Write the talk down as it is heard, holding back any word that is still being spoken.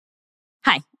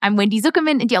Hi, I'm Wendy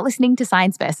Zuckerman, and you're listening to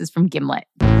Science Versus from Gimlet.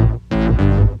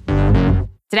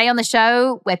 Today on the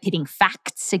show, we're pitting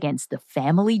facts against the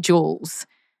family jewels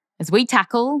as we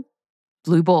tackle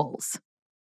blue balls.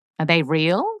 Are they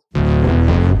real?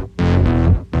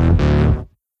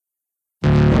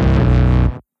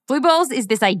 Blue balls is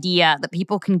this idea that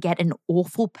people can get an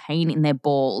awful pain in their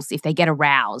balls if they get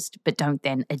aroused but don't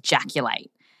then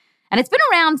ejaculate. And it's been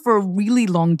around for a really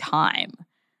long time.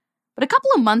 But a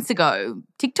couple of months ago,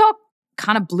 TikTok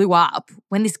kind of blew up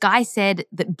when this guy said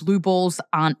that blue balls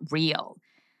aren't real,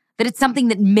 that it's something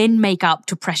that men make up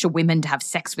to pressure women to have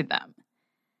sex with them.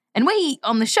 And we,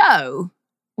 on the show,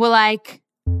 were like,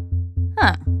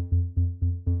 how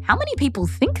many people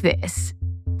think this?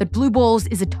 That blue balls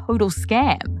is a total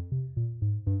scam?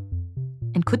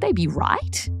 And could they be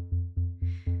right?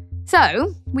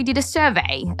 So we did a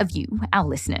survey of you, our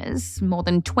listeners. More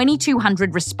than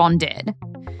 2,200 responded.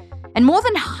 And more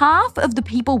than half of the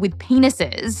people with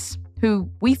penises, who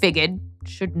we figured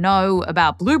should know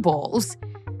about blue balls,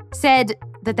 said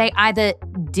that they either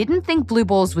didn't think blue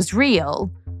balls was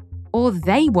real or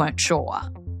they weren't sure.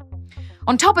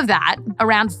 On top of that,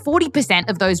 around 40%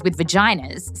 of those with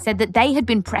vaginas said that they had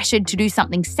been pressured to do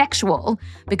something sexual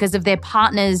because of their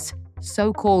partner's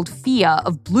so-called fear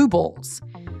of blue balls.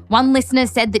 One listener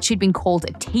said that she'd been called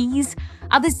a tease.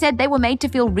 Others said they were made to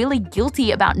feel really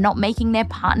guilty about not making their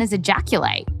partners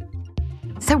ejaculate.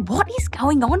 So what is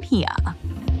going on here?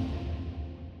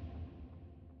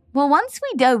 Well, once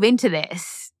we dove into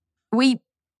this, we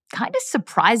kind of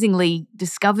surprisingly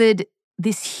discovered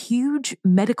this huge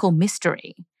medical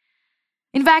mystery.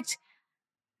 In fact,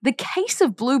 the case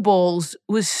of blue balls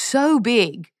was so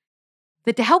big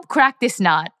that to help crack this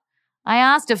nut, I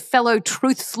asked a fellow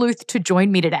truth sleuth to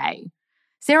join me today,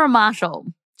 Sarah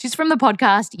Marshall. She's from the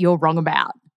podcast You're Wrong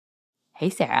About. Hey,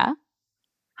 Sarah.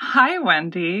 Hi,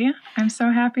 Wendy. I'm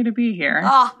so happy to be here.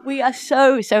 Oh, we are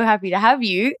so happy to have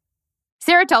you.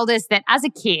 Sarah told us that as a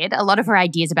kid, a lot of her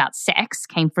ideas about sex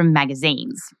came from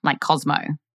magazines like Cosmo.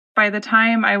 By the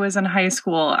time I was in high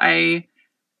school,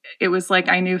 it was like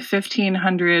I knew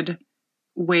 1,500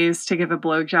 ways to give a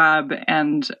blowjob,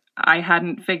 and I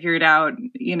hadn't figured out,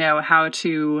 how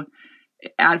to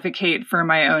advocate for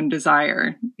my own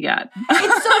desire yet.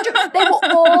 It's so true. They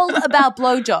were all about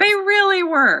blowjobs. They really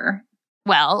were.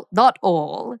 Well, not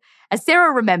all. As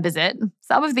Sarah remembers it,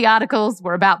 some of the articles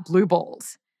were about blue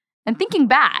balls. And thinking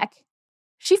back,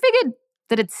 she figured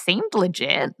that it seemed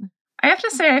legit. I have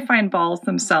to say I find balls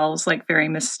themselves very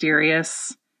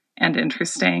mysterious and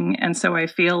interesting. And so I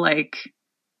feel like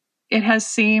it has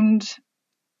seemed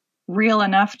real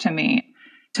enough to me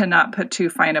to not put too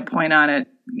fine a point on it.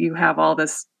 You have all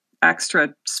this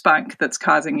extra spunk that's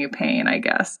causing you pain, I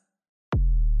guess.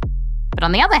 But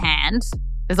on the other hand,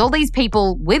 there's all these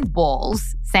people with balls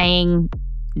saying,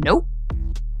 nope,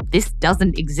 this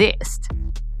doesn't exist.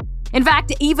 In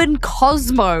fact, even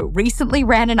Cosmo recently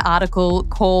ran an article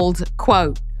called,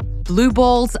 quote, "Blue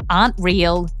balls aren't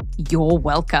real, you're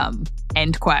welcome,"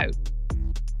 end quote.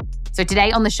 So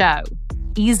today on the show,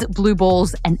 is blue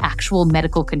balls an actual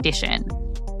medical condition?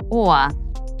 Or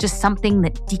just something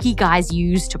that dicky guys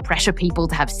use to pressure people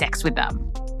to have sex with them?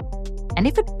 And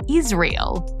if it is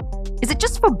real, is it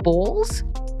just for balls?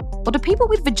 Or do people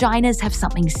with vaginas have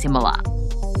something similar?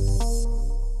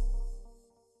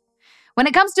 When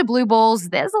it comes to blue balls,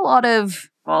 there's a lot of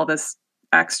all this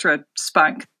extra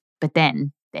spunk. But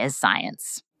then there's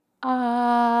science.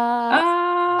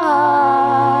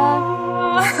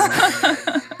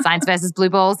 Science versus blue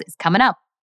balls is coming up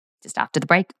just after the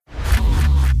break.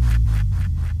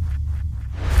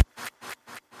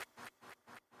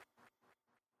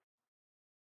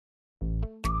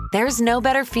 There's no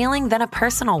better feeling than a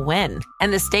personal win,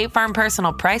 and the State Farm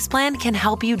Personal Price Plan can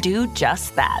help you do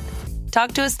just that.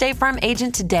 Talk to a State Farm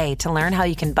agent today to learn how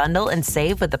you can bundle and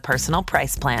save with the Personal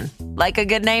Price Plan. Like a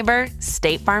good neighbor,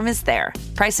 State Farm is there.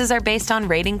 Prices are based on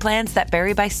rating plans that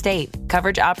vary by state.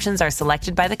 Coverage options are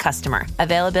selected by the customer.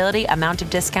 Availability, amount of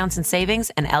discounts and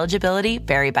savings, and eligibility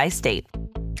vary by state.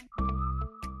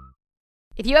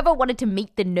 If you ever wanted to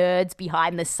meet the nerds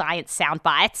behind the science sound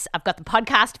bites, I've got the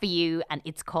podcast for you, and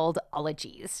it's called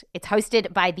Ologies. It's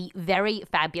hosted by the very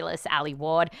fabulous Ali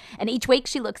Ward, and each week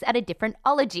she looks at a different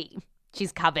ology.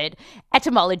 She's covered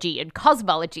etymology and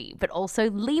cosmology, but also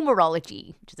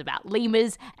lemurology, which is about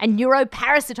lemurs, and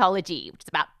neuroparasitology, which is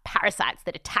about parasites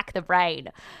that attack the brain.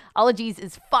 Ologies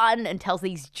is fun and tells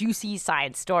these juicy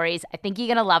science stories. I think you're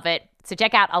going to love it. So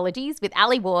check out Ologies with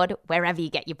Ali Ward wherever you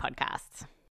get your podcasts.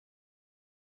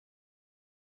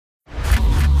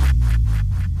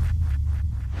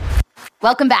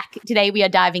 Welcome back. Today we are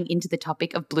diving into the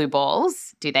topic of blue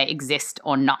balls. Do they exist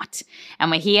or not?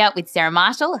 And we're here with Sarah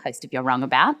Marshall, host of You're Wrong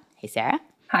About. Hey, Sarah.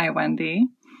 Hi, Wendy.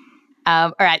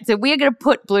 All right, so we're going to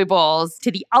put blue balls to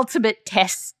the ultimate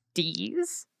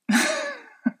testes.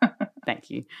 Thank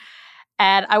you.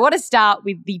 And I want to start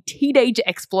with the teenage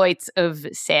exploits of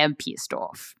Sam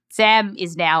Piersdorf. Sam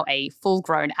is now a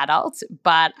full-grown adult,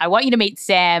 but I want you to meet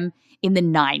Sam in the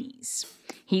 90s.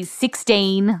 He's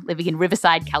 16, living in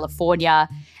Riverside, California,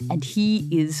 and he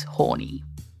is horny.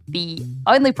 The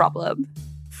only problem...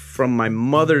 From my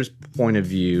mother's point of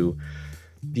view,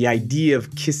 the idea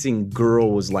of kissing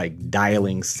girl was like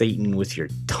dialing Satan with your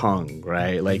tongue,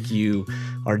 right? Like you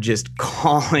are just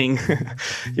calling,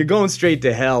 you're going straight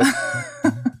to hell.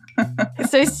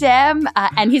 So Sam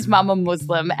and his mum are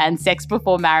Muslim, and sex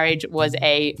before marriage was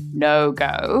a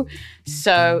no-go.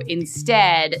 So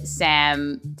instead,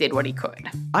 Sam did what he could.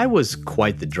 I was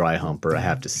quite the dry humper, I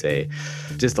have to say.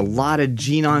 Just a lot of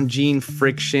gene-on-gene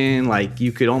friction. Like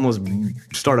you could almost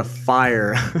start a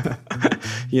fire,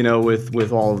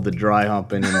 with all of the dry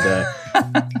humping.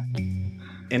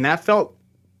 And that felt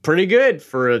pretty good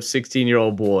for a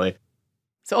 16-year-old boy.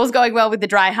 So all's going well with the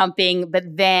dry humping,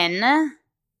 but then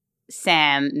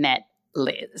Sam met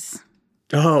Liz.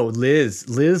 Oh, Liz.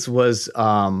 Liz was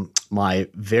my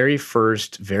very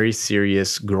first very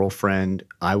serious girlfriend.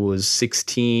 I was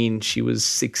 16. She was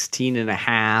 16 and a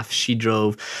half. She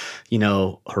drove,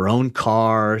 her own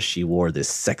car. She wore this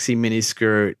sexy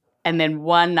miniskirt. And then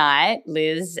one night,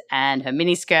 Liz and her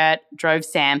miniskirt drove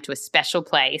Sam to a special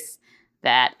place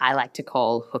that I like to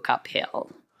call Hookup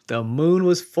Hill. The moon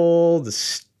was full. The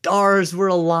stars were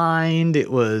aligned.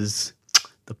 It was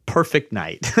the perfect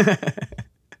night.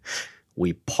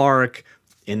 We park,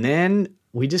 and then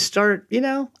we just start,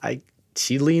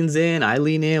 she leans in, I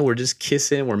lean in, we're just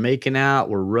kissing, we're making out,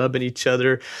 we're rubbing each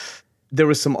other. There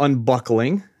was some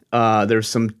unbuckling. There's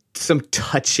some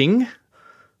touching.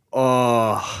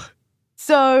 Oh.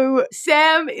 So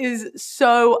Sam is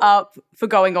so up for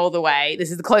going all the way.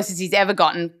 This is the closest he's ever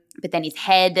gotten. But then his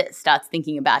head starts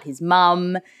thinking about his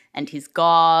mum and his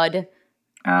God.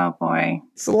 Oh, boy.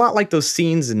 It's a lot like those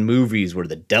scenes in movies where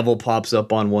the devil pops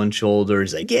up on one shoulder.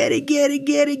 He's like, get it, get it,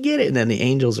 get it, get it. And then the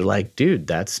angels are like, dude,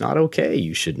 that's not okay.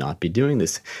 You should not be doing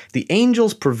this. The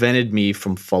angels prevented me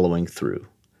from following through.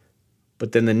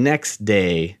 But then the next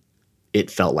day,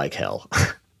 it felt like hell.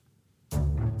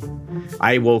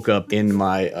 I woke up in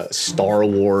my Star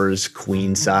Wars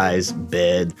queen-size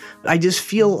bed. I just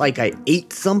feel like I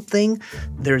ate something.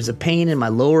 There's a pain in my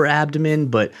lower abdomen,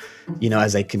 but,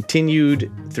 as I continued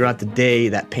throughout the day,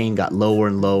 that pain got lower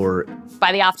and lower.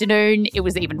 By the afternoon, it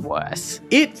was even worse.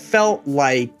 It felt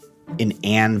like an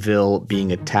anvil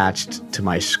being attached to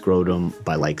my scrotum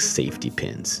by safety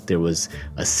pins. There was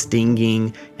a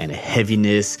stinging and a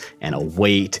heaviness and a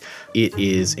weight. It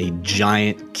is a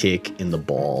giant kick in the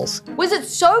balls. Was it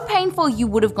so painful you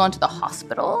would have gone to the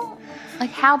hospital?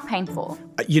 How painful?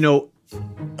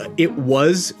 It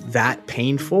was that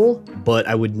painful, but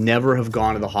I would never have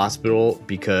gone to the hospital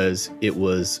because it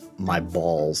was my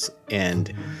balls,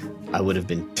 and I would have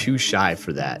been too shy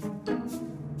for that.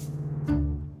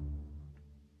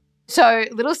 So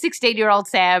little 16-year-old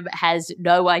Sam has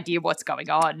no idea what's going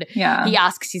on. Yeah. He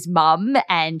asks his mum,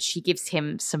 and she gives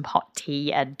him some hot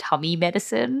tea and tummy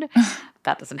medicine.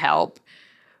 That doesn't help.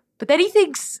 But then he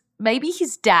thinks maybe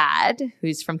his dad,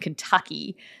 who's from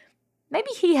Kentucky, maybe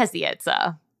he has the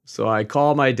answer. So I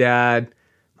call my dad.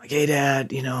 I'm like, hey,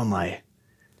 Dad, my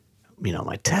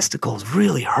testicles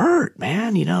really hurt,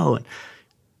 man, And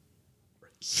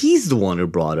he's the one who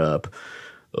brought up,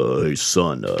 hey,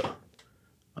 son,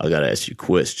 I got to ask you a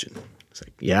question. It's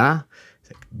like, yeah?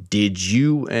 It's like, did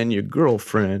you and your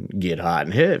girlfriend get hot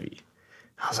and heavy?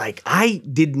 I was like, I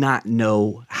did not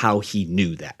know how he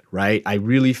knew that, right? I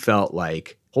really felt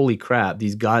like, holy crap,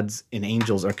 these gods and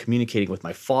angels are communicating with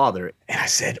my father. And I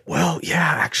said, well, yeah,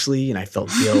 actually. And I felt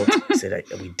guilt. I said,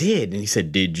 we did. And he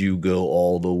said, did you go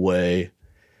all the way?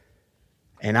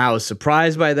 And I was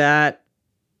surprised by that.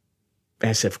 And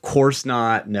I said, of course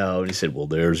not. No. And he said, well,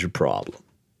 there's your problem.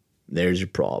 There's your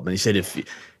problem. And he said,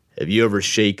 have you ever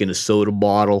shaken a soda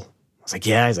bottle? I was like,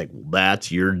 yeah. He's like, well,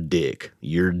 that's your dick.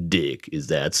 Your dick is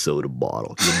that soda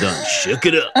bottle. You done shook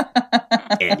it up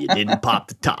and you didn't pop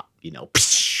the top,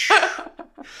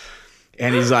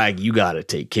 And he's like, you got to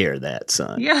take care of that,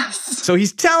 son. Yes. So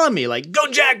he's telling me,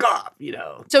 go jack off,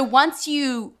 So once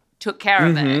you took care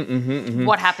of it,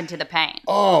 what happened to the pain?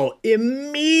 Oh,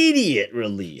 immediate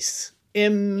release.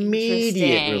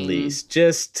 Immediate release.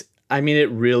 Just...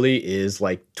 it really is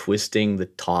like twisting the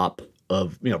top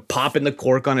of, popping the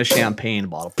cork on a champagne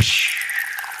bottle.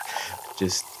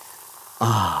 Just,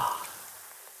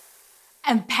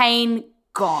 And pain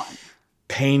gone.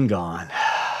 Pain gone.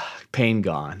 Pain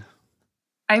gone.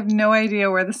 I have no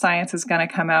idea where the science is going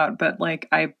to come out, but like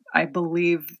I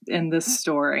believe in this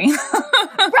story.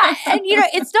 Right. And,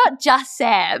 it's not just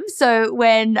Sam. So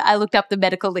when I looked up the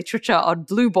medical literature on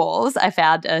blue balls, I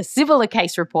found a similar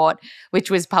case report,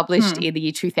 which was published in the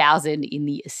year 2000 in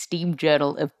the esteemed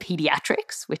Journal of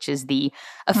Pediatrics, which is the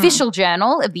official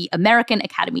journal of the American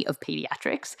Academy of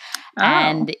Pediatrics. Oh.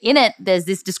 And in it, there's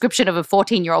this description of a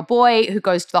 14-year-old boy who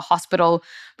goes to the hospital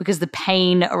because the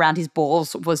pain around his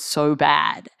balls was so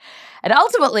bad. And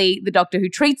ultimately, the doctor who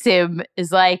treats him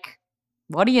is like,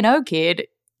 what do you know, kid?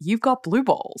 You've got blue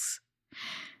balls.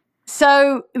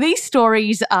 So these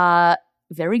stories are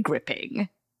very gripping,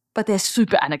 but they're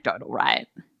super anecdotal, right?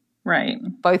 Right.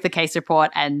 Both the case report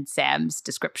and Sam's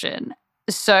description.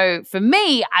 So for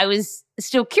me, I was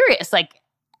still curious, like,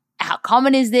 how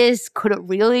common is this? Could it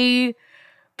really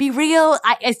be real?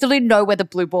 I still didn't know whether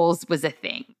blue balls was a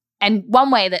thing. And one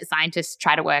way that scientists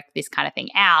try to work this kind of thing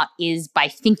out is by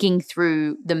thinking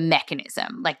through the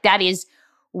mechanism. Like, that is,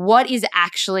 what is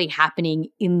actually happening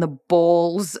in the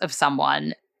balls of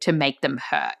someone to make them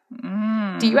hurt?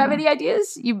 Do you have any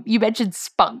ideas? You mentioned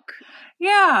spunk.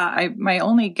 Yeah, my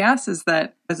only guess is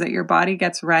that your body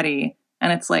gets ready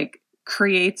and it's like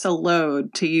creates a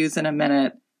load to use in a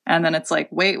minute. And then it's like,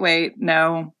 wait,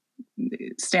 no,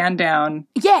 stand down.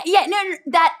 Yeah,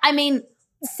 no,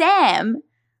 Sam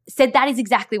said that is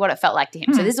exactly what it felt like to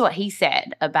him. So this is what he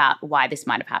said about why this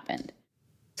might have happened.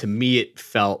 To me, it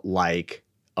felt like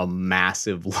a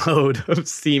massive load of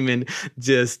semen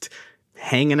just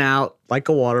hanging out like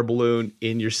a water balloon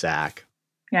in your sack.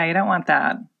 Yeah, you don't want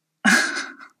that.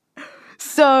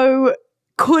 So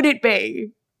could it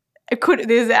be?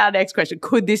 This is our next question.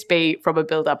 Could this be from a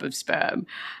buildup of sperm?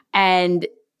 And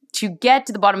to get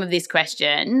to the bottom of this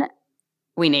question,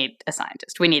 we need a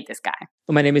scientist. We need this guy.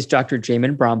 Well, my name is Dr.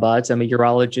 Jamin Brombods. I'm a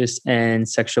urologist and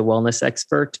sexual wellness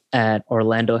expert at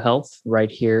Orlando Health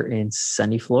right here in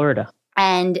sunny Florida.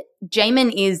 And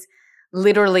Jamin is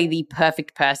literally the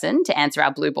perfect person to answer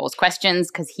our blue balls questions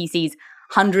because he sees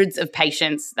hundreds of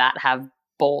patients that have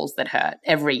balls that hurt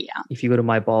every year. If you go to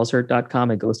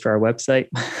myballshurt.com, it goes to our website.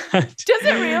 Does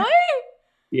it really?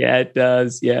 Yeah, it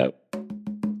does. Yeah.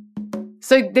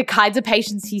 So the kinds of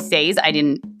patients he sees, I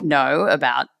didn't know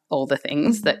about all the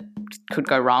things that could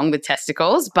go wrong with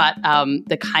testicles, but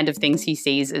the kind of things he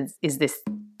sees is this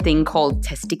thing called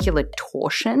testicular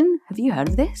torsion. Have you heard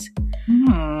of this?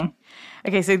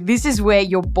 Okay, so this is where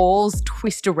your balls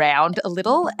twist around a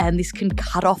little and this can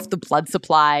cut off the blood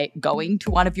supply going to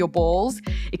one of your balls.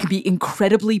 It can be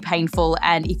incredibly painful,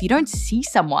 and if you don't see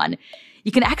someone,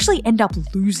 you can actually end up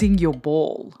losing your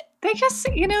ball. They just,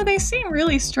 they seem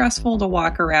really stressful to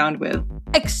walk around with.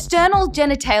 External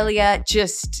genitalia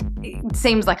just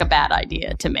seems like a bad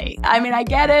idea to me. I mean, I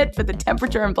get it for the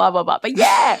temperature and blah, blah, blah, but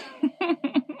yeah.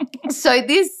 So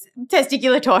this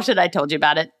testicular torsion, I told you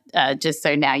about it, just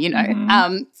so now you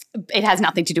know. It has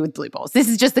nothing to do with blue balls. This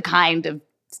is just the kind of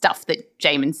stuff that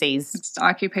Jamin sees. It's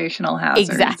occupational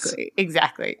hazards.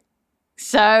 Exactly.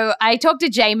 So I talked to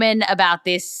Jamin about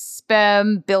this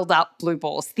sperm build-up blue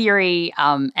balls theory,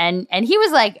 and he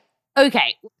was like,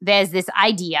 okay, there's this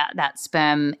idea that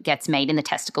sperm gets made in the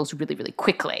testicles really, really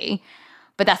quickly,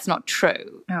 but that's not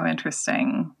true. Oh,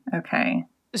 interesting. Okay.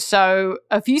 So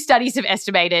a few studies have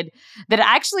estimated that it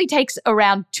actually takes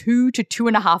around 2 to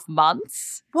 2.5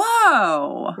 months.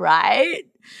 Whoa. Right?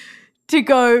 To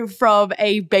go from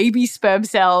a baby sperm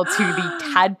cell to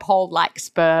the tadpole-like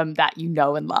sperm that you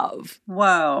know and love.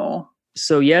 Whoa.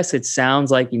 So yes, it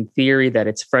sounds like in theory that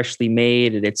it's freshly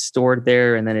made and it's stored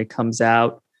there and then it comes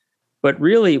out. But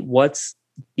really what's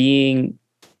being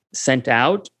sent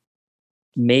out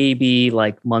may be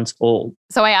like months old.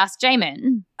 So I asked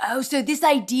Jamin, so this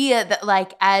idea that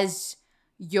like as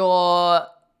you're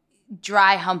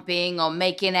dry humping or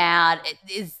making out, it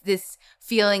is this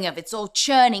feeling of it's all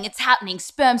churning, it's happening,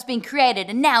 sperm's being created,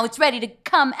 and now it's ready to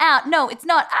come out. No, it's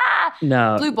not.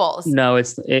 No, blue balls. No,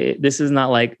 this is not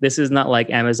like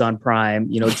Amazon Prime,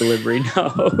 delivery.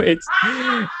 No, it's.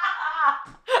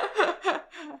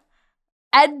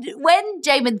 And when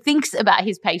Jamin thinks about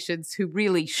his patients who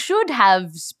really should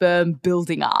have sperm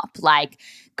building up, like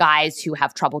guys who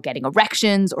have trouble getting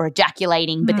erections or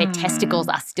ejaculating, but their testicles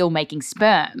are still making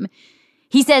sperm,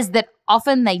 he says that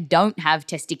often they don't have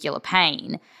testicular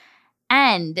pain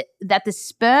and that the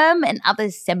sperm and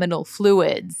other seminal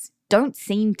fluids don't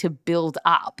seem to build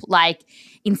up. Like,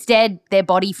 instead, their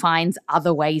body finds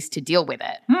other ways to deal with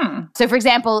it. So, for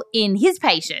example, in his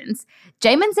patients,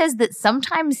 Jamin says that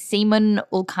sometimes semen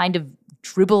will kind of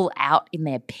dribble out in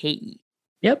their pee.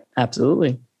 Yep,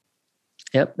 absolutely.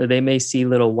 Yep, they may see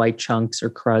little white chunks or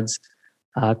cruds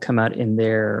come out in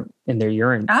their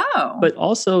urine. Oh. But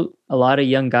also, a lot of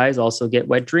young guys also get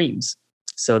wet dreams.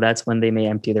 So that's when they may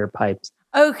empty their pipes.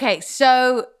 Okay,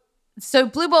 so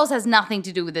blue balls has nothing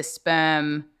to do with the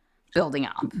sperm building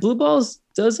up. Blue balls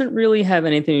doesn't really have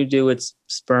anything to do with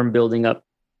sperm building up.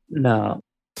 No.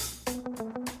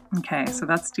 Okay, so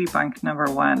that's debunk number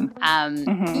one.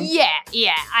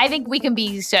 Yeah. I think we can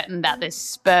be certain that this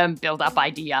sperm build-up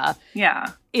idea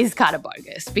is kind of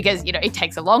bogus because, it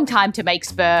takes a long time to make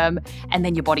sperm and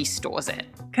then your body stores it.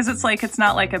 Because it's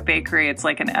not like a bakery, it's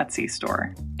like an Etsy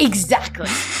store. Exactly.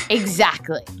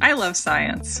 I love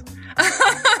science.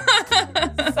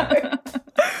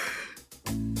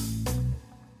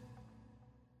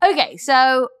 Okay,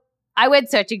 so I went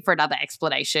searching for another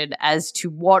explanation as to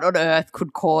what on earth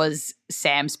could cause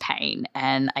Sam's pain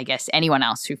and I guess anyone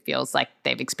else who feels like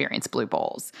they've experienced blue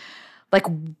balls. Like,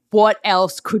 what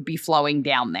else could be flowing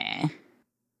down there?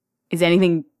 Is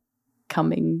anything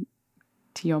coming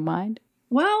to your mind?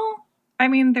 Well, I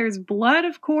mean, there's blood,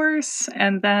 of course,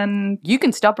 and then... You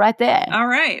can stop right there. All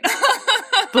right.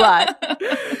 Blood.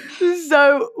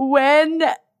 So when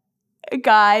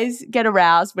guys get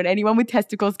aroused, when anyone with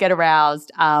testicles get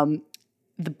aroused,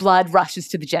 the blood rushes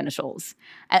to the genitals.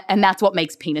 And that's what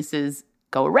makes penises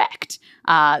go erect,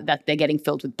 that they're getting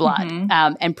filled with blood.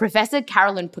 Mm-hmm. And Professor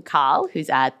Carolyn Pakal, who's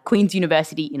at Queen's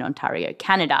University in Ontario,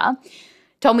 Canada,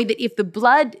 told me that if the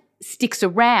blood sticks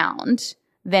around,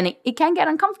 then it can get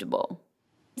uncomfortable.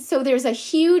 So there's a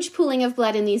huge pooling of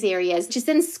blood in these areas, just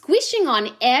then squishing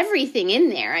on everything in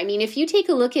there. I mean, if you take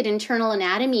a look at internal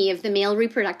anatomy of the male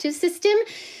reproductive system,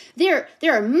 there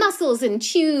are muscles and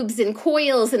tubes and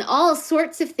coils and all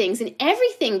sorts of things and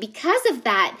everything because of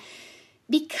that.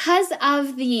 Because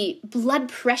of the blood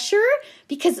pressure,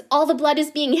 because all the blood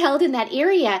is being held in that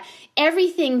area,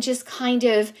 everything just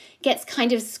gets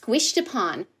squished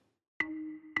upon.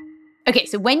 Okay,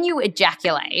 so when you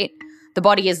ejaculate, the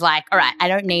body is like, all right, I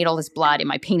don't need all this blood in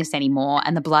my penis anymore,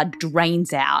 and the blood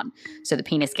drains out, so the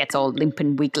penis gets all limp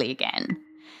and wiggly again.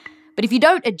 But if you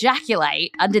don't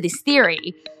ejaculate, under this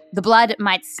theory, the blood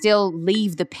might still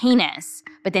leave the penis,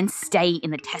 but then stay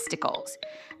in the testicles.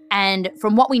 And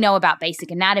from what we know about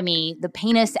basic anatomy, the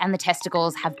penis and the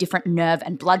testicles have different nerve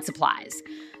and blood supplies.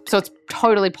 So it's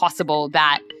totally possible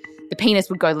that the penis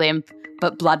would go limp,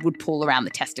 but blood would pool around the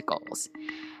testicles.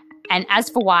 And as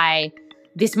for why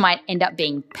this might end up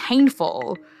being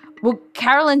painful, well,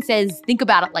 Carolyn says, think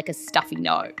about it like a stuffy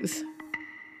nose.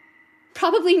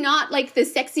 Probably not like the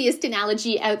sexiest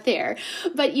analogy out there,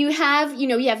 but you have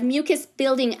mucus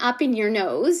building up in your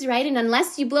nose, right? And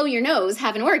unless you blow your nose,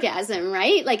 have an orgasm,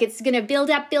 right? Like it's going to build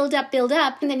up,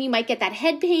 and then you might get that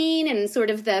head pain and sort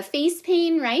of the face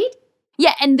pain, right?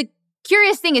 Yeah, and the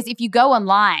curious thing is if you go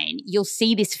online, you'll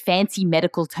see this fancy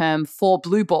medical term for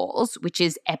blue balls, which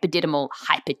is epididymal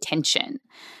hypertension,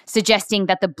 suggesting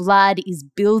that the blood is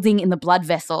building in the blood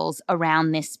vessels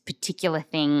around this particular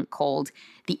thing called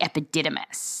the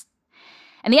epididymis.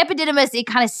 And the epididymis, it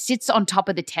kind of sits on top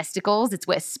of the testicles. It's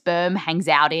where sperm hangs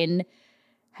out in.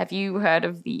 Have you heard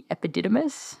of the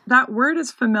epididymis? That word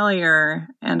is familiar,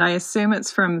 and I assume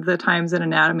it's from the times in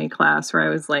anatomy class where I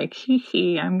was like,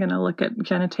 I'm going to look at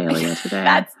genitalia today.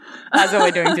 That's what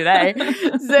we're doing today.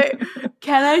 So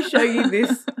can I show you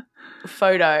this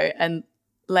photo? And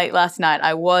late last night,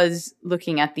 I was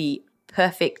looking at the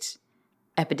perfect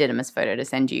epididymis photo to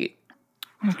send you.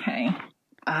 Okay.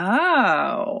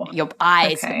 Oh. Your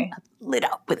eyes lit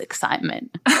up with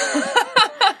excitement.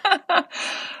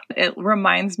 It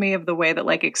reminds me of the way that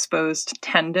like exposed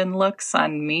tendon looks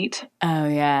on meat. Oh,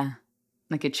 yeah.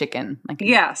 Like a chicken.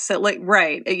 Yes.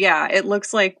 Right. Yeah. It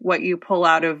looks like what you pull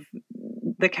out of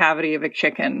the cavity of a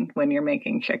chicken when you're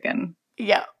making chicken.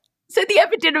 Yeah. So the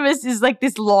epididymis is like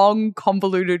this long,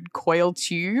 convoluted coil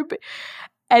tube,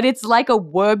 and it's like a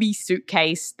wormy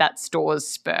suitcase that stores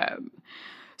sperm.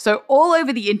 So all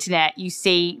over the internet, you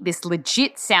see this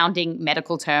legit-sounding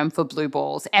medical term for blue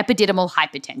balls, epididymal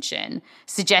hypertension,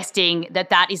 suggesting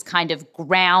that is kind of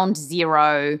ground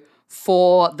zero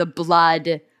for the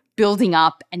blood building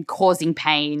up and causing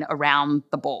pain around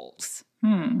the balls.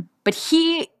 But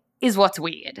here is what's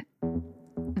weird.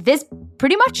 There's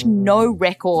pretty much no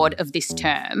record of this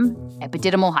term,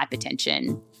 epididymal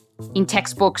hypertension, in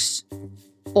textbooks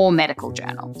or medical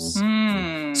journals.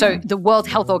 So the World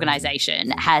Health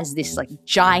Organization has this like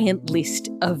giant list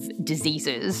of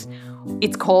diseases.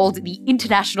 It's called the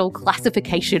International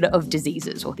Classification of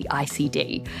Diseases, or the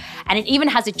ICD. And it even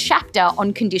has a chapter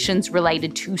on conditions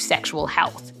related to sexual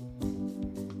health.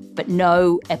 But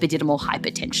no epididymal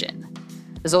hypertension.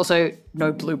 There's also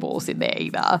no blue balls in there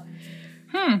either.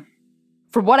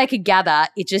 From what I could gather,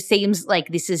 it just seems like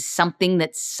this is something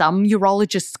that some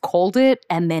urologists called it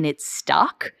and then it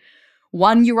stuck.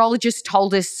 One urologist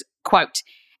told us, quote,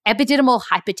 epididymal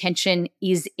hypertension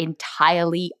is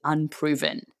entirely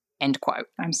unproven, end quote.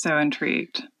 I'm so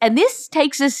intrigued. And this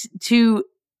takes us to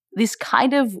this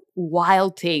kind of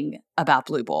wild thing about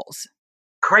blue balls.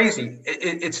 Crazy.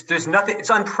 There's nothing, it's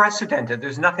unprecedented.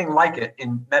 There's nothing like it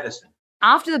in medicine.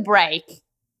 After the break,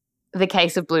 the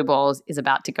case of blue balls is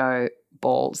about to go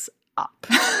balls up.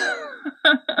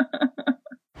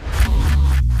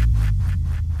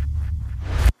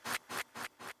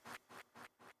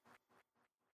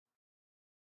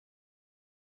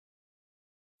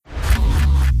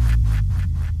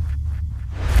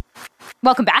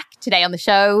 Welcome back. Today on the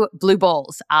show, blue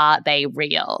balls, are they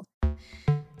real?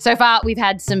 So far, we've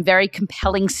had some very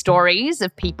compelling stories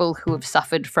of people who have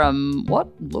suffered from what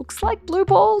looks like blue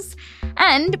balls.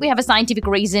 And we have a scientific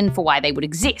reason for why they would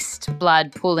exist.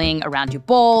 Blood pooling around your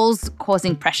balls,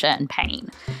 causing pressure and pain.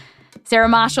 Sarah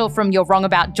Marshall from You're Wrong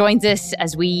About joins us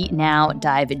as we now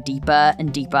dive deeper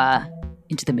and deeper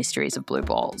into the mysteries of blue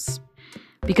balls.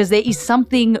 Because there is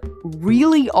something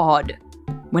really odd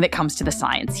when it comes to the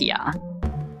science here.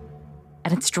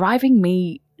 And it's driving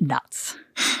me nuts.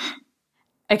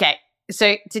 Okay,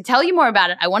 so to tell you more about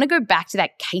it, I want to go back to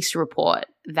that case report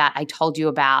that I told you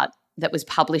about that was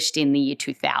published in the year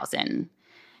 2000. Do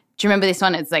you remember this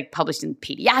one? It's like published in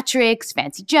Pediatrics,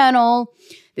 fancy journal.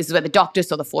 This is where the doctor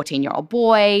saw the 14-year-old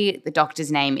boy. The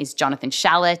doctor's name is Jonathan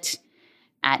Shalit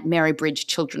at Mary Bridge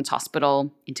Children's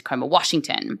Hospital in Tacoma,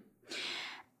 Washington.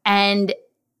 And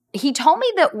he told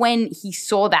me that when he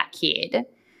saw that kid,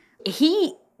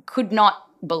 he could not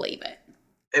believe it.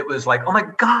 It was like, oh my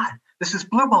God, this is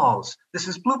blue balls. This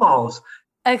is blue balls.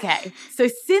 Okay, so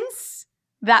since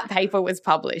that paper was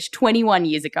published 21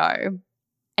 years ago,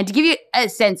 and to give you a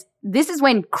sense, this is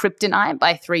when Kryptonite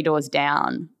by Three Doors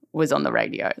Down was on the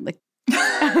radio. Like,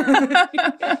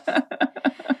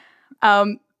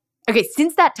 okay,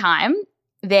 since that time,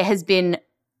 there has been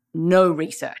no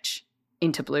research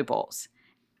into blue balls.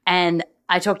 And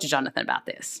I talked to Jonathan about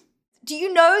this. Do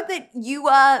you know that you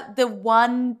are the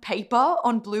one paper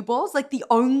on blue balls? Like the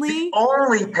only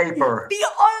paper. The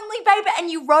only paper, and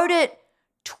you wrote it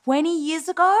 20 years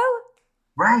ago?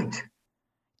 Right.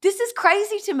 This is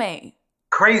crazy to me.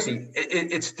 Crazy.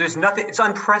 There's nothing, it's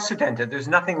unprecedented. There's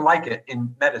nothing like it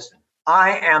in medicine.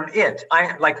 I am it.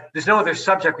 There's no other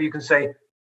subject where you can say,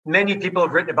 many people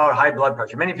have written about high blood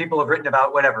pressure. Many people have written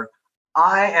about whatever.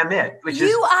 I am it.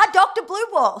 You are Dr. Blue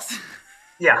Balls.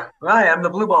 Yeah, I am the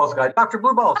blue balls guy. Dr.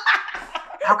 Blue Balls.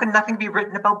 How can nothing be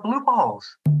written about blue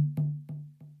balls?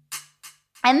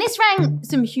 And this rang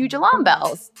some huge alarm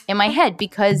bells in my head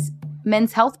because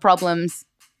men's health problems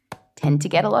tend to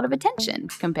get a lot of attention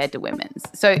compared to women's.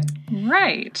 So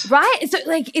Right. So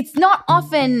it's not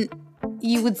often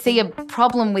you would see a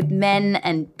problem with men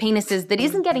and penises that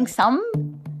isn't getting some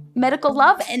medical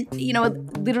love. And,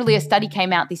 literally a study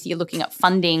came out this year looking at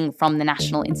funding from the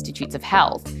National Institutes of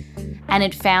Health. And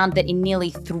it found that in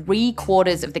nearly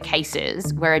 3/4 of the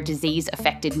cases where a disease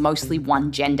affected mostly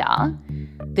one gender,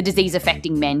 the disease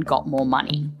affecting men got more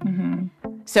money. Mm-hmm.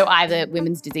 So either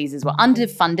women's diseases were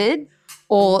underfunded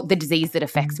or the disease that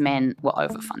affects men were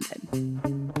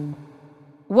overfunded.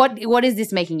 What is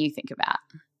this making you think about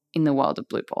in the world of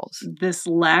blue balls? This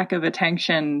lack of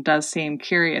attention does seem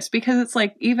curious because it's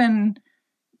like even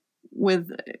with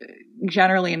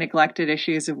generally neglected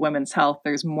issues of women's health,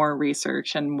 there's more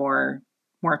research and more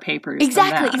papers.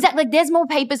 Exactly. Like there's more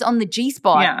papers on the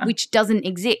G-spot, which doesn't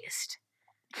exist.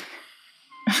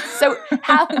 So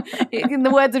how, in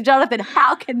the words of Jonathan,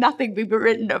 how can nothing be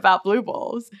written about blue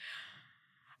balls?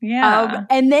 Yeah.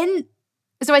 And then,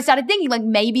 so I started thinking like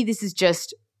maybe this is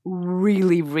just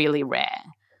really, really rare.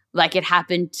 Like it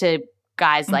happened to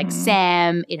guys like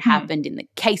Sam. It happened in the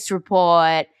case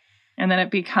report. And then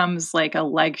it becomes like a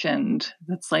legend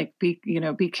that's like,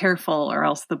 be careful or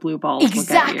else the blue balls will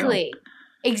get you.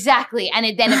 Exactly.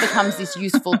 And then it becomes this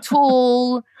useful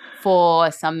tool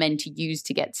for some men to use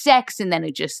to get sex, and then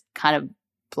it just kind of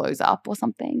blows up or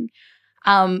something.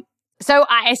 So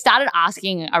I started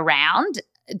asking around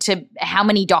to how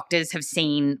many doctors have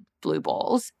seen blue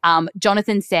balls.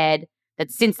 Jonathan said that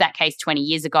since that case 20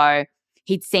 years ago,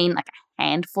 he'd seen like a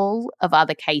handful of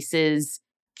other cases.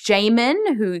 Jamin,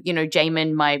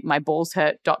 Jamin, my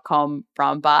ballshurt.com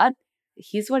from Bart,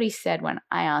 here's what he said when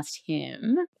I asked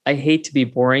him. I hate to be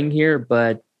boring here,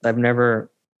 but I've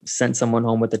never sent someone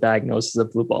home with a diagnosis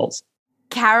of blue balls.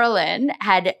 Carolyn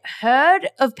had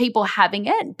heard of people having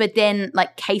it, but then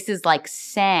like cases like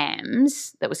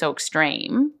Sam's that were so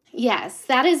extreme, Yes,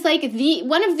 that is like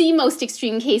one of the most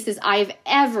extreme cases I've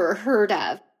ever heard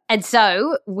of. And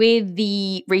so, with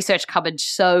the research cupboard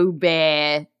so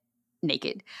bare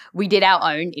naked, we did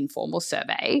our own informal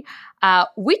survey,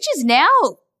 which is now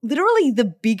literally the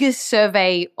biggest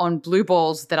survey on blue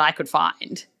balls that I could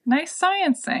find. Nice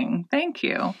sciencing. Thank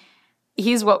you.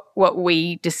 Here's what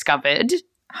we discovered.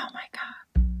 Oh my God.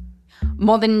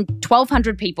 More than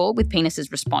 1,200 people with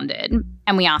penises responded,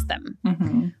 and we asked them,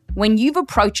 when you've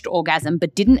approached orgasm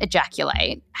but didn't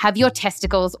ejaculate, have your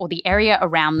testicles or the area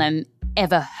around them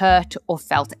ever hurt or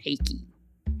felt achy?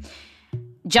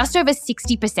 Just over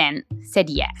 60% said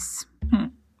yes.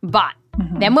 But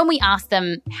then when we asked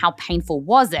them how painful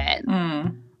was it,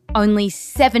 only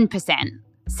 7%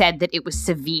 said that it was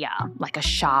severe, like a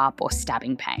sharp or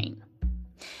stabbing pain.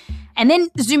 And then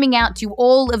zooming out to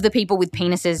all of the people with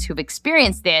penises who've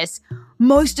experienced this,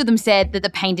 most of them said that the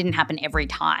pain didn't happen every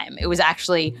time. It was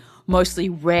actually mostly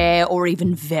rare or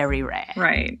even very rare.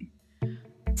 Right.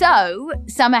 So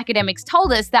some academics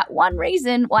told us that one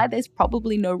reason why there's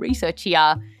probably no research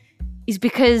here is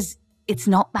because it's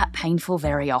not that painful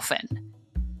very often.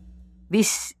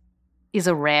 This is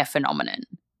a rare phenomenon.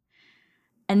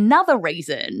 Another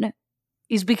reason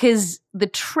is because the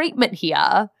treatment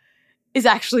here is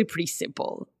actually pretty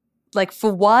simple. Like,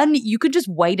 for one, you could just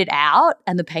wait it out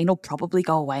and the pain will probably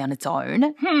go away on its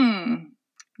own.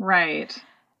 Right.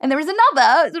 And there is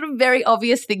another sort of very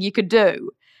obvious thing you could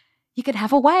do. You could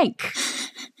have a wank.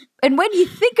 And when you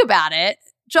think about it,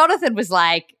 Jonathan was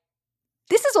like,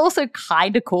 this is also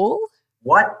kind of cool.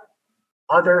 What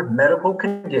other medical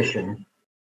condition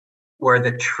where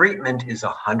the treatment is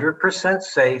 100%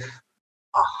 safe,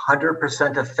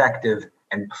 100% effective,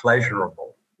 and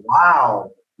pleasurable?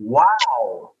 Wow.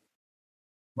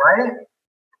 Right?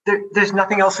 There's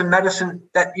nothing else in medicine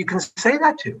that you can say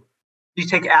that to. You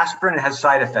take aspirin, it has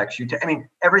side effects.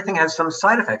 Everything has some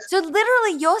side effects. So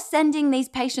literally you're sending these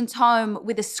patients home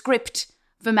with a script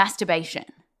for masturbation.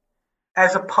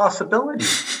 As a possibility.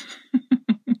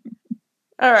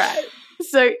 All right.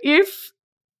 So if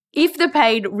the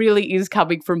pain really is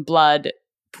coming from blood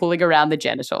pulling around the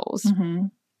genitals,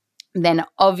 then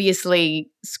obviously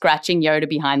scratching Yoda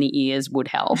behind the ears would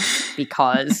help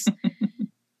because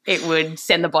it would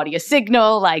send the body a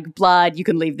signal like, blood, you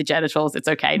can leave the genitals, it's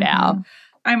okay now.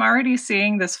 I'm already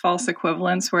seeing this false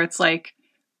equivalence where it's like,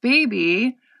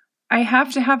 baby, I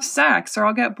have to have sex or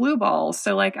I'll get blue balls.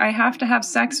 So like, I have to have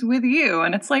sex with you.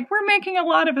 And it's like, we're making a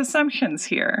lot of assumptions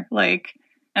here. Like,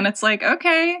 and it's like,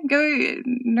 okay, go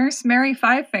Nurse Mary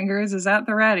Five Fingers is at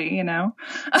the ready, you know?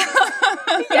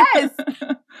 Yes.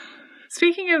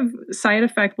 Speaking of side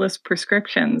effectless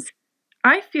prescriptions,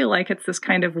 I feel like it's this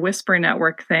kind of whisper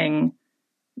network thing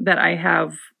that I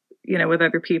have, with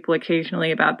other people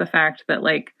occasionally about the fact that,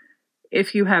 like,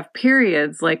 if you have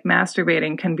periods, like,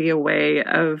 masturbating can be a way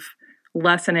of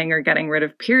lessening or getting rid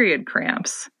of period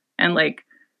cramps. And, like,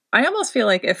 I almost feel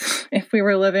like if we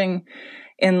were living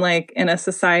in a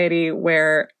society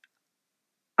where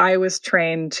I was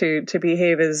trained to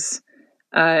behave as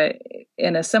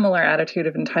in a similar attitude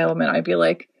of entitlement, I'd be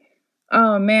like,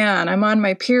 oh man, I'm on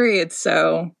my period,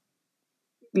 so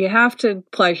you have to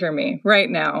pleasure me right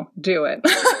now. Do it.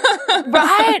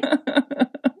 Right?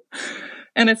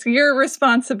 And it's your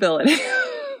responsibility.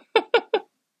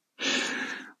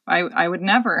 I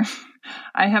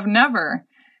have never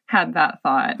had that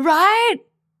thought. Right?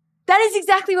 That is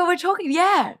exactly what we're talking.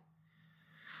 Yeah.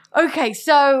 Okay,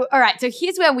 so, all right, so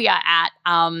here's where we are at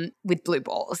with blue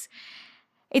balls.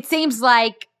 It seems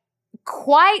like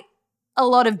quite a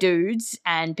lot of dudes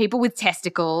and people with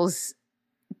testicles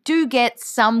do get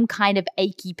some kind of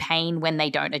achy pain when they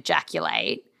don't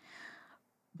ejaculate,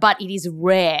 but it is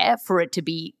rare for it to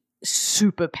be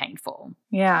super painful.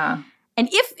 Yeah. And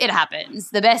if it happens,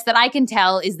 the best that I can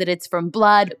tell is that it's from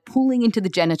blood pooling into the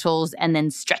genitals and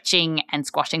then stretching and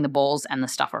squashing the balls and the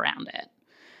stuff around it.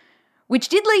 Which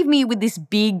did leave me with this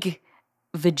big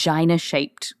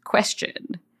vagina-shaped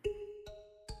question.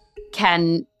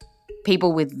 Can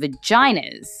people with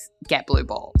vaginas get blue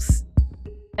balls?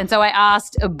 And so I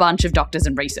asked a bunch of doctors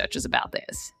and researchers about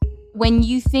this. When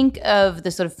you think of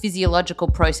the sort of physiological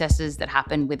processes that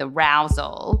happen with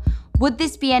arousal, would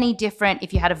this be any different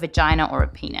if you had a vagina or a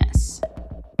penis?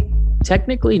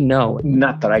 Technically, no.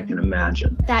 Not that I can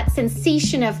imagine. That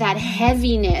sensation of that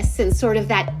heaviness and sort of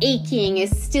that aching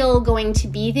is still going to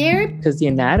be there. Because the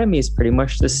anatomy is pretty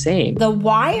much the same. The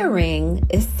wiring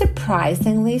is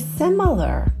surprisingly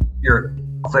similar. Your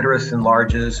clitoris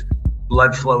enlarges,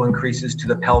 blood flow increases to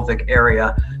the pelvic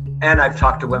area, and I've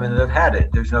talked to women that have had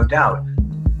it, there's no doubt.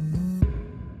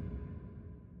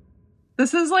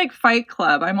 This is like Fight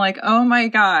Club. I'm like, oh my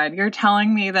God, you're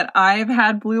telling me that I've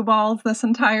had blue balls this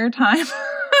entire time?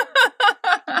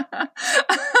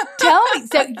 Tell me.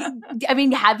 So, I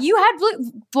mean, have you had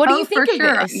blue? What do you think of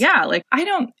this? Yeah, like I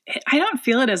don't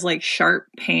feel it as like sharp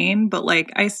pain, but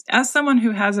like as someone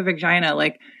who has a vagina,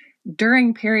 like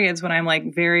during periods when I'm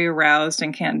like very aroused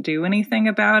and can't do anything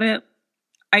about it,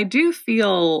 I do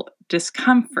feel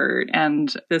discomfort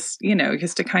and this,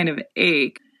 just a kind of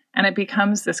ache. And it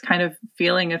becomes this kind of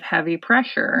feeling of heavy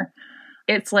pressure.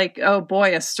 It's like, oh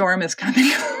boy, a storm is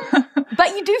coming.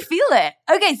 But you do feel it.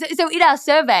 Okay, so in our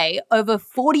survey, over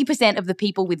 40% of the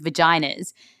people with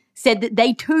vaginas said that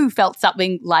they too felt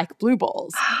something like blue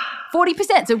balls.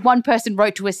 40%. So one person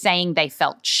wrote to us saying they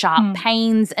felt sharp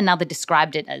pains. Another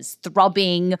described it as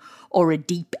throbbing or a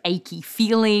deep achy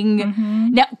feeling.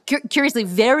 Mm-hmm. Now, curiously,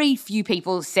 very few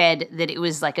people said that it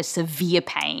was like a severe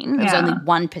pain. It was only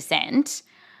 1%.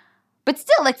 But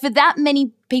still, like for that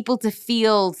many people to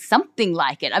feel something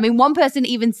like it. I mean, one person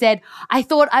even said, I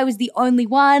thought I was the only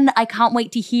one. I can't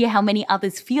wait to hear how many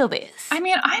others feel this. I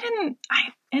mean,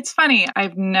 it's funny.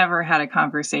 I've never had a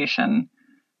conversation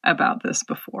about this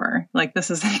before. Like, this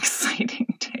is an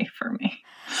exciting day for me.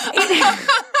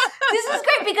 This is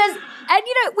great because, and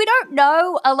we don't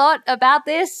know a lot about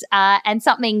this and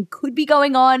something could be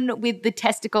going on with the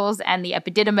testicles and the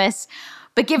epididymis.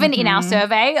 But given in our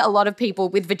survey, a lot of people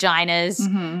with vaginas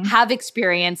have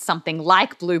experienced something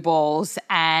like blue balls,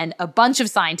 and a bunch of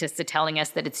scientists are telling us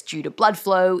that it's due to blood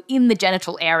flow in the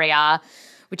genital area,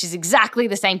 which is exactly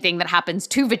the same thing that happens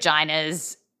to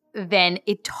vaginas, then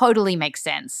it totally makes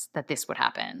sense that this would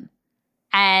happen.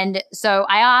 And so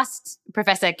I asked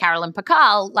Professor Carolyn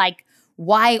Pakal,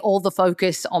 why all the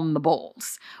focus on the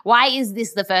balls? Why is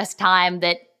this the first time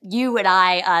that you and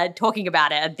I are talking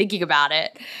about it and thinking about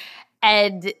it?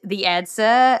 And the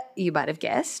answer, you might have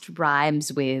guessed,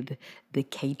 rhymes with the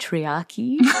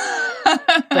patriarchy.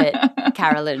 But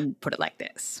Carolyn put it like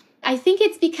this. I think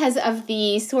it's because of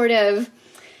the sort of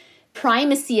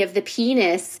primacy of the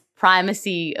penis.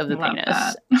 Primacy of the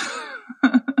penis.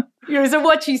 So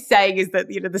what she's saying is that,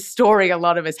 the story a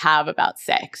lot of us have about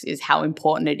sex is how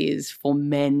important it is for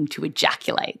men to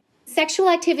ejaculate. Sexual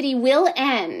activity will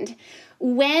end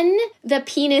when the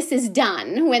penis is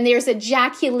done, when there's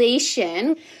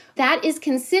ejaculation. That is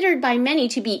considered by many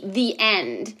to be the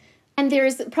end. And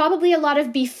there's probably a lot of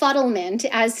befuddlement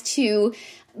as to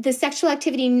the sexual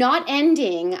activity not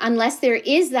ending unless there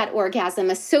is that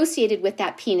orgasm associated with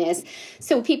that penis.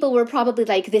 So people were probably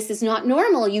like, this is not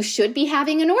normal. You should be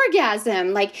having an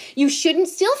orgasm. Like, you shouldn't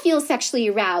still feel sexually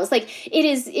aroused. Like, it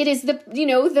is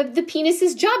the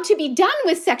penis's job to be done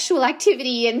with sexual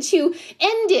activity and to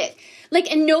end it.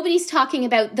 And nobody's talking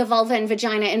about the vulva and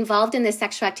vagina involved in this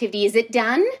sexual activity. Is it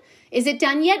done? Is it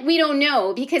done yet? We don't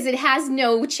know because it has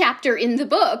no chapter in the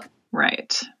book.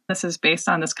 Right. This is based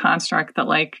on this construct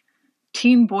that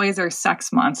teen boys are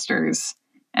sex monsters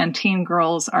and teen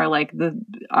girls are the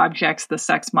objects the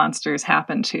sex monsters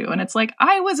happen to. And it's like,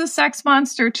 I was a sex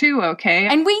monster too, okay?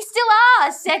 And we still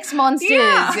are sex monsters.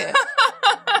 Yeah.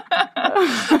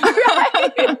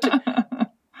 Right.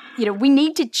 We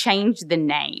need to change the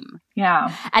name.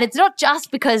 Yeah. And it's not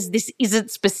just because this isn't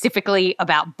specifically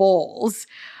about balls.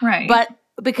 Right. But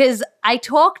because I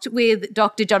talked with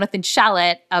Dr. Jonathan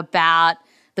Shalit about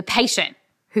the patient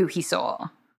who he saw.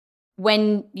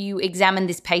 When you examined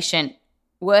this patient,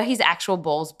 were his actual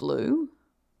balls blue?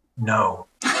 No.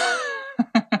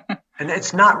 And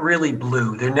it's not really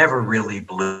blue. They're never really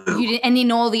blue. And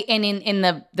in all the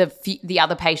the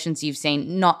other patients you've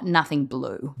seen, nothing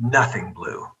blue. Nothing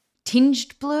blue.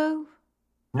 Tinged blue?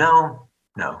 No.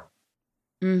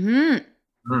 Mm-hmm.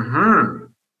 Mm-hmm.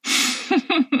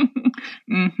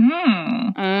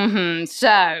 Mm-hmm.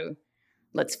 So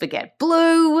let's forget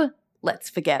blue. Let's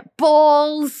forget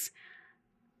balls.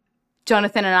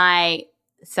 Jonathan and I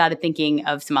started thinking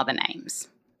of some other names.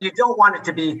 You don't want it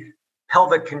to be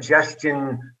pelvic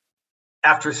congestion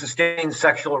after sustained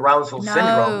sexual arousal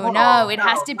syndrome. No, it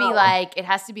has to be like,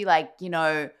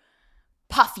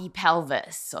 puffy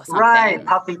pelvis or something. Right,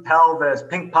 puffy pelvis,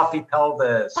 pink puffy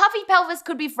pelvis. Puffy pelvis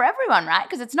could be for everyone, right?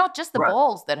 Because it's not just the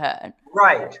balls that hurt.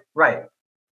 Right.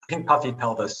 Pink puffy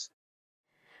pelvis.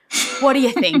 What do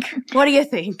you think?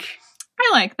 I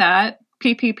like that.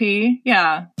 PPP,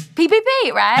 yeah.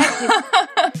 PPP,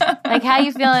 right? Like, how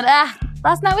you feeling?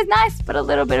 Last night was nice, but a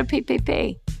little bit of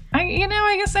PPP.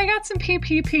 I guess I got some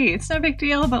PPP. It's no big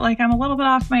deal, but I'm a little bit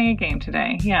off my A game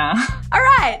today. Yeah. All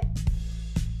right.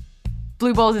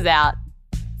 Blue balls is out.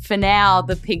 For now,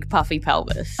 the pink puffy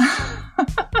pelvis.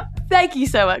 Thank you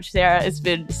so much, Sarah. It's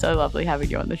been so lovely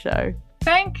having you on the show.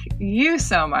 Thank you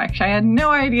so much. I had no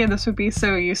idea this would be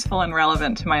so useful and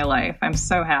relevant to my life. I'm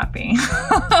so happy.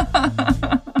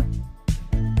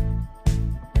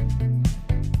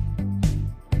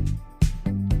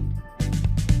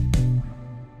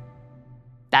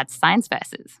 That's Science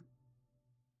Versus.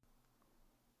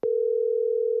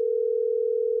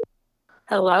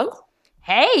 Hello?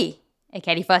 Hey,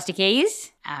 Katie Foster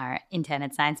Keys, our intern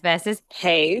at Science Versus.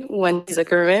 Hey, Wendy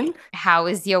Zuckerman. How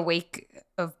was your week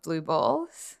of blue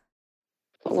balls?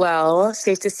 Well,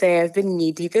 safe to say I've been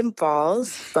knee-deep in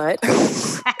balls, but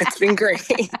it's been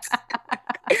great.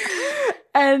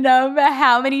 And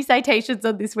how many citations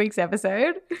on this week's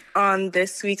episode? On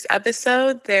this week's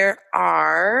episode, there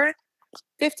are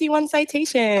 51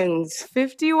 citations.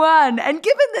 51. And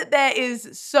given that there is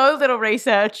so little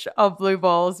research of blue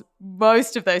balls,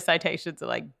 most of those citations are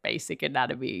like basic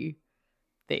anatomy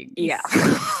things. Yeah.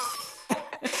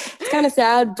 It's kind of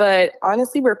sad, but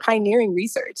honestly, we're pioneering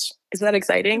research. Isn't that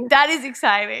exciting? That is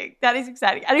exciting. That is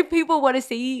exciting. And if people want to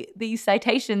see these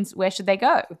citations, where should they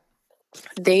go?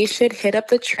 They should hit up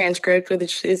the transcript,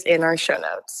 which is in our show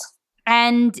notes.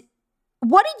 And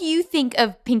what did you think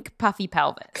of Pink Puffy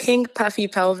Pelvis? Pink Puffy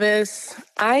Pelvis.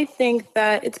 I think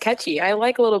that it's catchy. I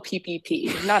like a little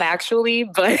PPP. Not actually,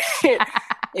 but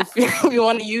if you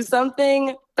want to use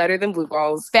something, better than blue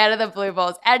balls. Better than blue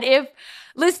balls. And if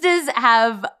listeners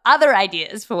have other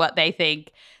ideas for what they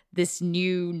think this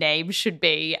new name should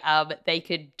be, they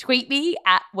could tweet me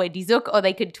at Wendy Zook, or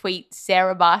they could tweet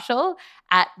Sarah Marshall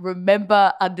at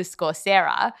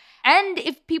remember_Sarah. And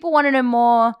if people want to know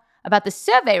more about the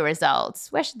survey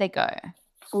results, where should they go?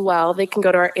 Well, they can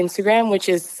go to our Instagram, which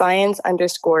is science_VS.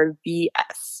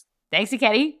 Thanks,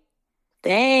 Katie.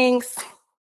 Thanks.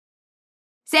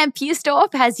 Sam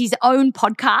Piersdorf has his own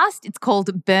podcast. It's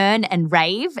called Burn and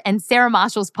Rave. And Sarah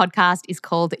Marshall's podcast is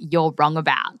called You're Wrong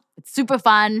About. It's super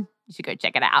fun. You should go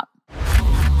check it out.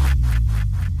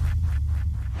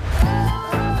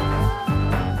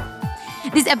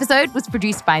 This episode was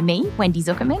produced by me, Wendy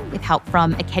Zuckerman, with help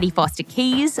from Katie Foster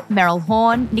Keys, Meryl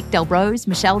Horn, Nick Delrose,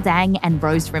 Michelle Dang, and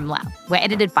Rose Rimler. We're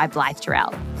edited by Blythe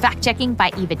Terrell. Fact-checking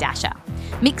by Eva Dasher.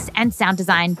 Mix and sound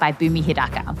design by Bhumi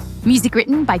Hidaka. Music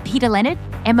written by Peter Leonard,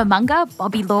 Emma Munger,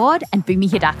 Bobby Lord, and Bhumi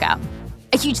Hidaka.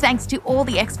 A huge thanks to all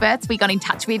the experts we got in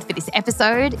touch with for this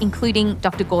episode, including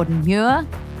Dr. Gordon Muir,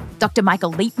 Dr.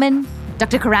 Michael Leapman,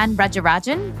 Dr. Karan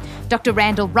Rajarajan, Dr.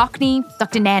 Randall Rockney,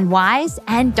 Dr. Nan Wise,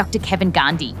 and Dr. Kevin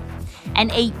Gandhi.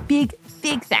 And a big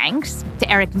thanks to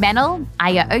Eric Mennel,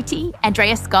 Aya Oti,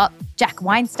 Andrea Scott, Jack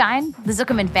Weinstein, the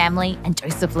Zuckerman family, and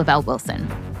Joseph Lavelle Wilson.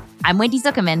 I'm Wendy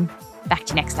Zuckerman. Back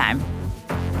to you next time.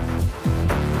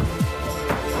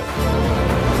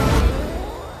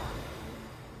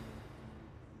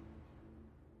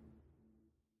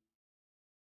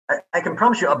 I can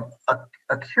promise you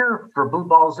a cure for blue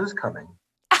balls is coming.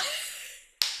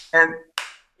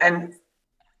 and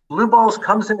blue balls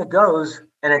comes and it goes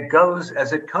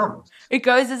as it comes. It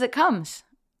goes as it comes.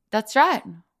 That's right.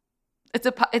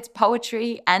 It's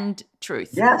poetry and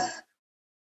truth. Yes.